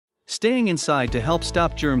Staying inside to help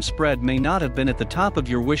stop germ spread may not have been at the top of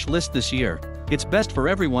your wish list this year. It's best for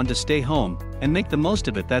everyone to stay home and make the most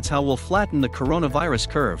of it. That's how we'll flatten the coronavirus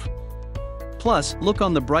curve. Plus, look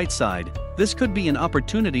on the bright side, this could be an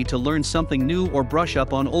opportunity to learn something new or brush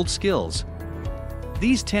up on old skills.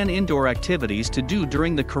 These 10 indoor activities to do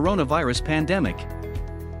during the coronavirus pandemic.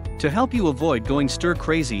 To help you avoid going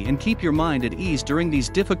stir-crazy and keep your mind at ease during these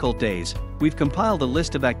difficult days, we've compiled a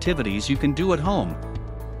list of activities you can do at home.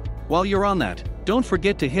 While you're on that, don't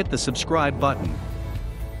forget to hit the subscribe button.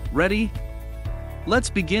 Ready? Let's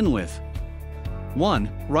begin with 1.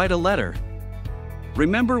 Write a letter.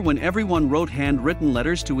 Remember when everyone wrote handwritten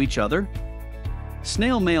letters to each other?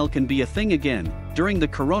 Snail mail can be a thing again during the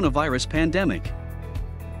coronavirus pandemic.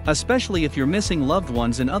 Especially if you're missing loved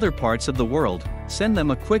ones in other parts of the world, send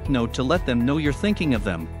them a quick note to let them know you're thinking of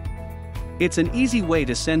them. It's an easy way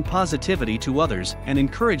to send positivity to others and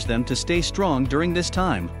encourage them to stay strong during this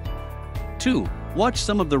time. 2. Watch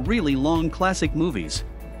some of the really long classic movies.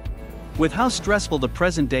 With how stressful the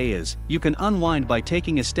present day is, you can unwind by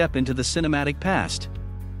taking a step into the cinematic past.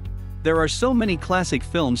 There are so many classic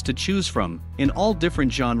films to choose from, in all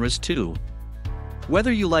different genres too.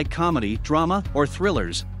 Whether you like comedy, drama, or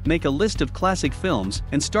thrillers, make a list of classic films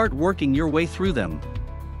and start working your way through them.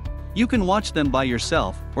 You can watch them by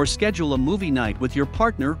yourself or schedule a movie night with your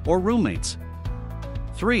partner or roommates.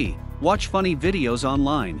 3. Watch funny videos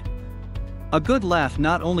online. A good laugh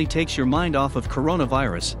not only takes your mind off of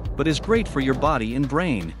coronavirus, but is great for your body and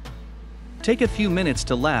brain. Take a few minutes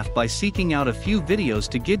to laugh by seeking out a few videos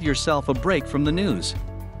to give yourself a break from the news.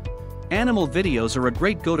 Animal videos are a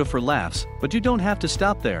great go-to for laughs, but you don't have to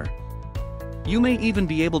stop there. You may even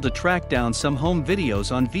be able to track down some home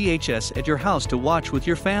videos on VHS at your house to watch with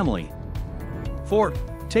your family. 4.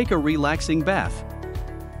 Take a relaxing bath.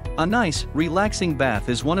 A nice, relaxing bath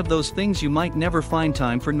is one of those things you might never find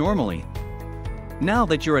time for normally. Now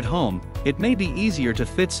that you're at home, it may be easier to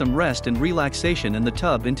fit some rest and relaxation in the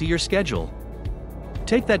tub into your schedule.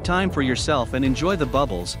 Take that time for yourself and enjoy the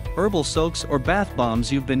bubbles, herbal soaks or bath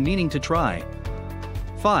bombs you've been meaning to try.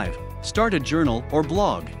 5. Start a journal or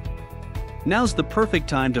blog. Now's the perfect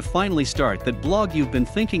time to finally start that blog you've been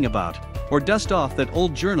thinking about, or dust off that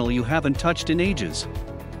old journal you haven't touched in ages.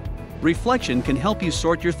 Reflection can help you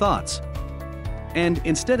sort your thoughts. And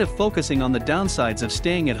instead of focusing on the downsides of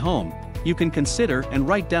staying at home, you can consider and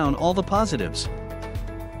write down all the positives.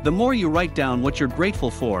 The more you write down what you're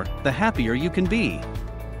grateful for, the happier you can be.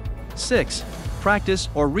 6. Practice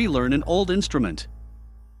or relearn an old instrument.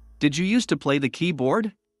 Did you used to play the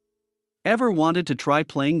keyboard? Ever wanted to try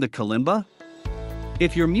playing the kalimba?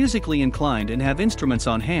 If you're musically inclined and have instruments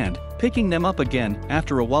on hand, picking them up again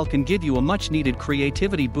after a while can give you a much-needed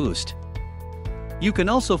creativity boost. You can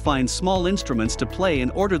also find small instruments to play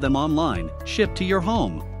and order them online, shipped to your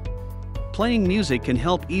home. Playing music can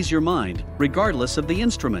help ease your mind, regardless of the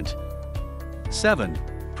instrument. 7.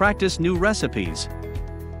 Practice new recipes.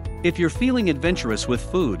 If you're feeling adventurous with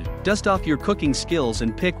food, dust off your cooking skills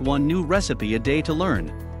and pick one new recipe a day to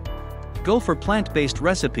learn. Go for plant-based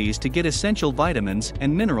recipes to get essential vitamins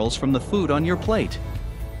and minerals from the food on your plate.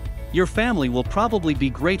 Your family will probably be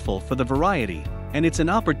grateful for the variety, and it's an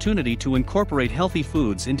opportunity to incorporate healthy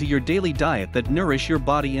foods into your daily diet that nourish your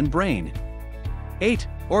body and brain. 8.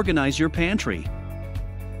 Organize your pantry.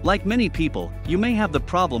 Like many people, you may have the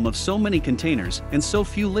problem of so many containers and so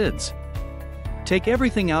few lids. Take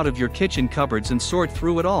everything out of your kitchen cupboards and sort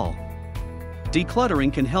through it all.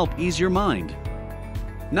 Decluttering can help ease your mind.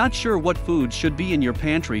 Not sure what foods should be in your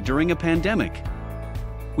pantry during a pandemic?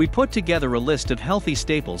 We put together a list of healthy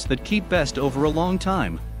staples that keep best over a long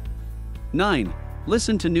time. 9.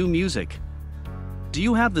 Listen to new music. Do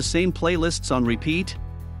you have the same playlists on repeat?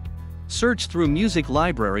 Search through music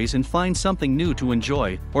libraries and find something new to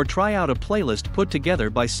enjoy, or try out a playlist put together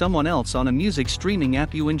by someone else on a music streaming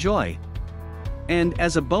app you enjoy. And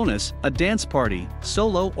as a bonus, a dance party,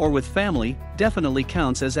 solo or with family, definitely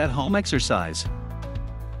counts as at-home exercise.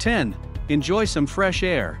 10. Enjoy some fresh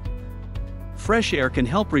air. Fresh air can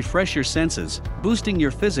help refresh your senses, boosting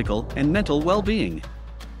your physical and mental well-being.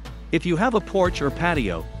 If you have a porch or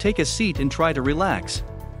patio, take a seat and try to relax.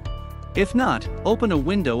 If not, open a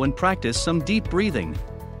window and practice some deep breathing.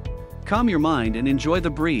 Calm your mind and enjoy the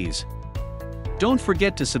breeze. Don't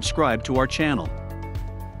forget to subscribe to our channel.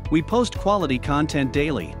 We post quality content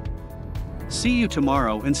daily. See you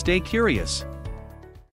tomorrow and stay curious.